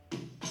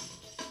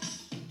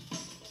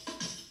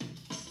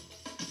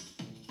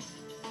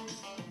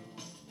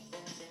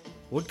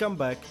Welcome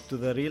back to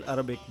the Real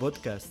Arabic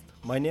podcast.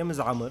 My name is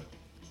Amr.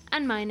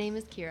 And my name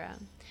is Kira.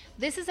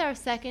 This is our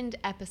second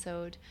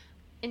episode,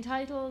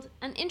 entitled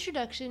An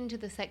Introduction to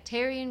the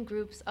Sectarian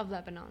Groups of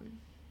Lebanon.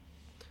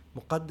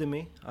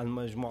 مقدمة عن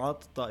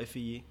المجموعات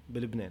الطائفية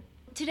بلبنان.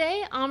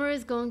 Today, Amr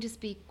is going to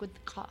speak with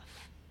the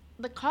Qaf.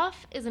 The Qaf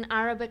is an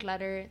Arabic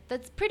letter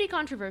that's pretty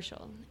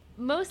controversial.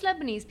 Most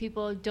Lebanese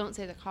people don't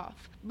say the Qaf,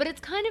 but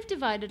it's kind of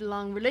divided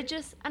along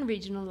religious and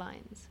regional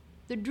lines.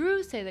 The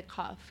Druze say the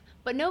Qaf,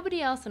 but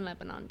nobody else in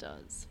Lebanon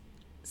does.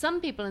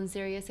 Some people in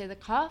Syria say the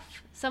Qaf,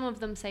 some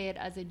of them say it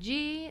as a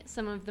G,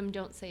 some of them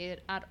don't say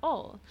it at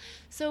all.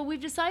 So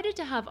we've decided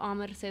to have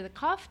Amr say the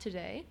Qaf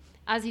today,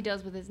 as he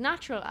does with his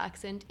natural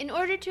accent, in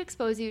order to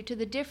expose you to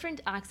the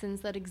different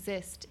accents that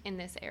exist in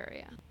this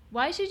area.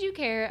 Why should you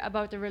care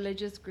about the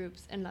religious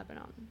groups in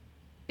Lebanon?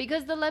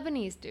 Because the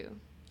Lebanese do.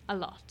 A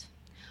lot.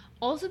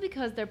 Also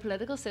because their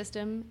political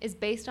system is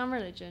based on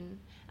religion,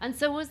 and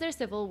so was their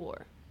civil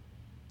war.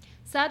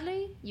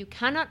 Sadly, you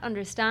cannot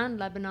understand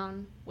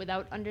Lebanon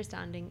without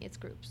understanding its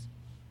groups.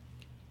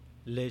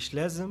 ليش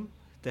لازم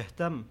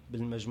تهتم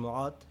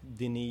بالمجموعات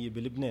الدينية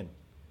بلبنان؟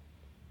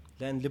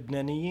 لأن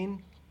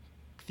اللبنانيين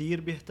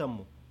كثير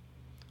بيهتموا،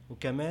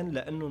 وكمان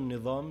لأنه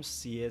النظام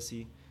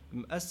السياسي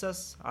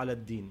مؤسس على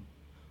الدين،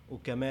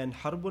 وكمان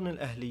حربهم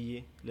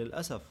الأهلية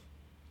للأسف.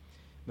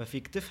 ما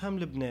فيك تفهم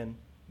لبنان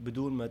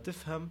بدون ما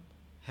تفهم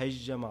هاي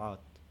الجماعات.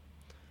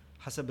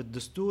 حسب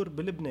الدستور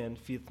بلبنان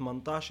في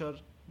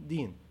 18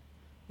 دين.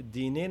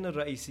 الدينين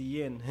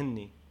الرئيسيين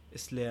هن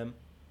إسلام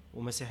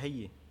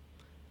ومسيحية.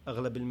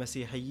 أغلب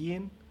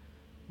المسيحيين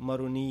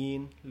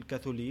مارونيين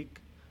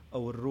الكاثوليك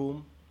أو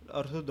الروم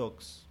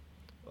الأرثوذكس،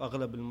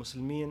 وأغلب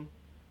المسلمين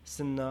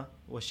سنة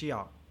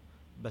وشيعة،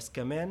 بس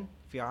كمان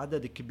في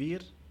عدد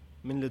كبير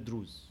من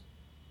الدروز.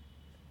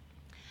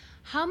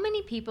 How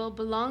many people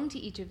belong to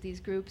each of these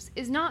groups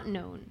is not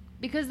known,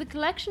 because the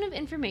collection of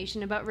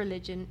information about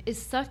religion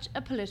is such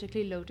a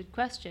politically loaded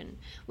question,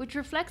 which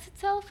reflects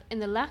itself in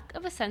the lack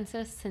of a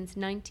census since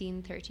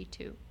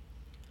 1932.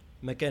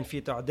 ما كان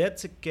في تعداد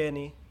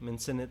سكاني من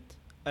سنة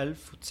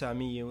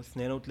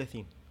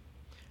 1932.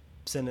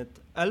 بسنة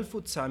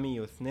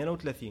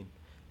 1932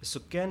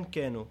 السكان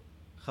كانوا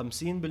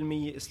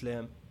 50%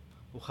 إسلام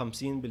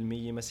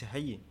و50%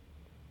 مسيحية،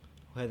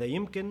 وهذا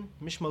يمكن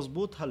مش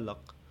مزبوط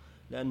هلق،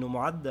 لأنه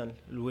معدل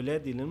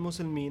الولادة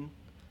للمسلمين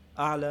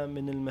أعلى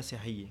من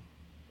المسيحية،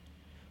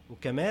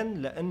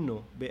 وكمان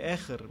لأنه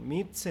بآخر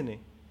 100 سنة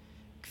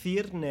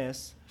كثير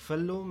ناس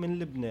فلوا من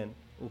لبنان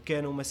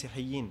وكانوا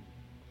مسيحيين.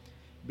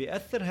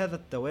 بيأثر هذا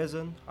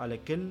التوازن على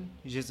كل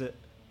جزء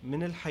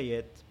من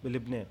الحياة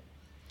بلبنان.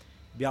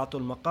 بيعطوا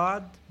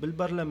المقاعد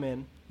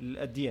بالبرلمان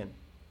للأديان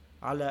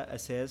على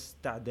أساس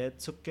تعداد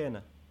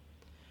سكانه،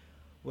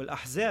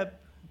 والأحزاب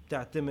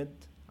بتعتمد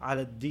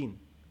على الدين،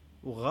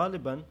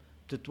 وغالباً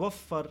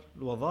تتوفر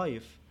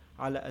الوظائف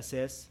على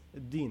أساس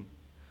الدين،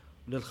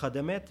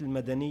 وللخدمات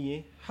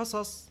المدنية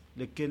حصص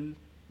لكل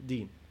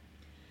دين.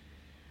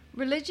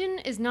 Religion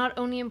is not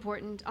only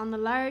important on the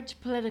large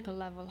political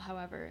level,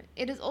 however,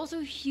 it is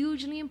also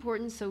hugely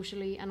important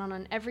socially and on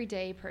an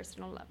everyday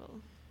personal level.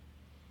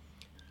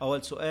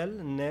 أول سؤال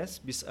الناس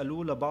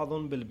بيسألوه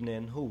لبعضهم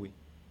بلبنان هو: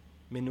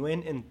 من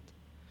وين أنت؟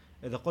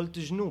 إذا قلت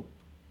جنوب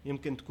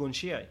يمكن تكون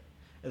شيعي،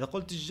 إذا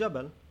قلت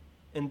الجبل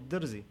أنت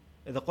درزي،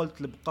 إذا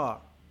قلت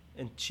البقاع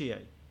أنت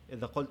شيعي،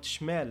 إذا قلت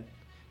شمال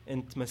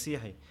أنت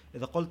مسيحي،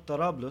 إذا قلت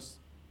طرابلس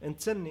أنت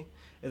سني،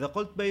 إذا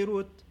قلت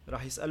بيروت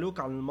راح يسألوك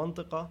عن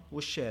المنطقة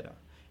والشارع.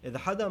 إذا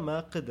حدا ما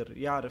قدر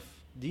يعرف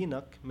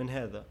دينك من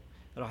هذا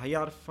راح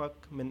يعرفك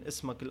من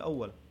اسمك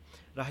الأول.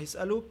 راح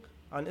يسألوك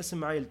عن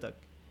اسم عيلتك.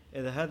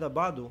 إذا هذا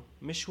بعده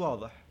مش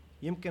واضح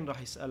يمكن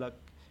راح يسألك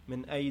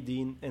من أي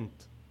دين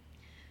أنت.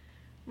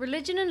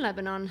 Religion in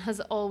Lebanon has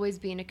always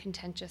been a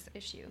contentious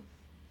issue.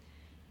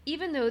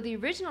 Even though the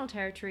original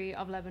territory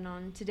of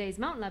Lebanon, today's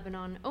Mount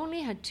Lebanon,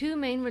 only had two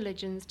main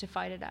religions to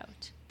fight it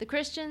out, the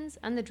Christians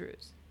and the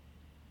Druze.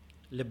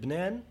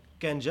 لبنان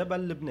كان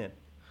جبل لبنان،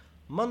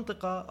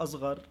 منطقة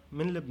أصغر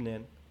من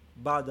لبنان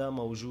بعدها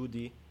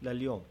موجودة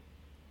لليوم،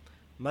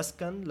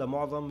 مسكن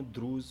لمعظم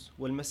الدروز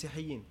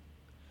والمسيحيين.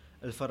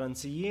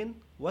 الفرنسيين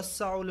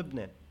وسعوا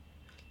لبنان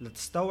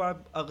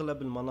لتستوعب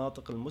أغلب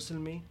المناطق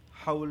المسلمة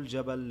حول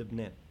جبل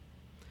لبنان.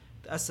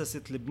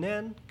 تأسست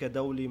لبنان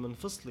كدولة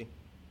منفصلة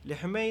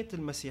لحماية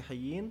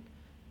المسيحيين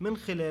من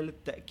خلال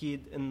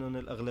التأكيد أنهم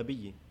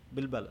الأغلبية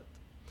بالبلد.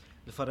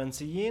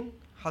 الفرنسيين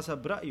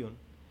حسب رأيهم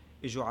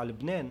اجوا على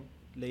لبنان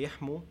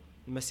ليحموا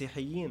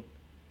المسيحيين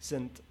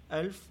سنة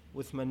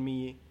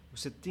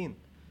 1860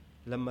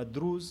 لما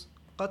الدروز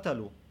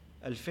قتلوا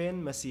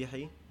 2000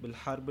 مسيحي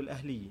بالحرب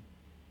الأهلية.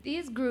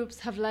 These groups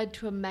have led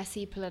to a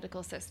messy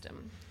political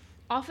system,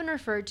 often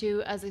referred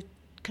to as a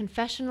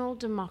confessional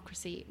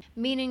democracy,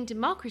 meaning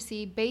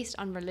democracy based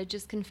on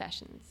religious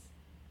confessions.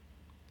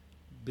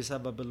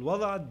 بسبب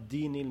الوضع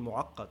الديني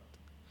المعقد،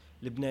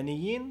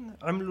 لبنانيين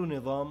عملوا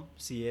نظام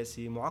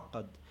سياسي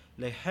معقد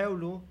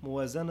ليحاولوا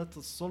موازنة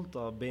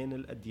السلطة بين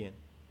الأديان.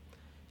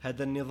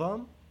 هذا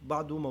النظام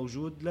بعده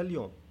موجود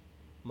لليوم.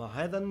 مع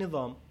هذا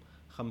النظام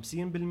 50%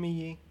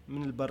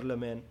 من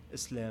البرلمان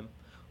إسلام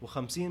و50%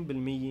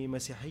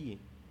 مسيحية.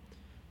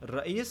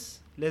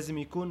 الرئيس لازم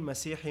يكون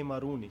مسيحي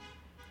ماروني،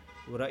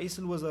 ورئيس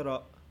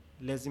الوزراء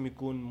لازم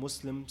يكون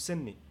مسلم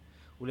سني،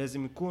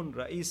 ولازم يكون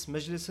رئيس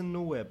مجلس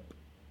النواب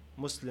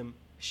مسلم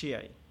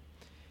شيعي.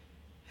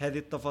 هذه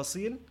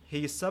التفاصيل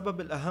هي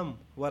السبب الأهم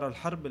وراء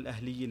الحرب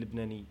الأهلية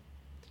اللبنانية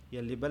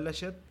يلي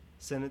بلشت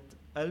سنة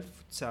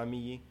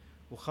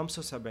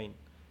 1975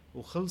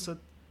 وخلصت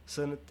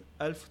سنة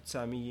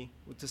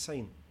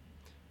 1990.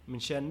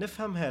 منشان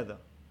نفهم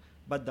هذا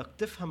بدك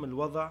تفهم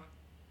الوضع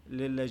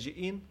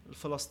للاجئين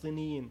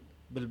الفلسطينيين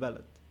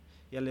بالبلد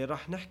يلي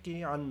راح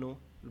نحكي عنه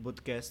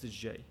البودكاست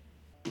الجاي.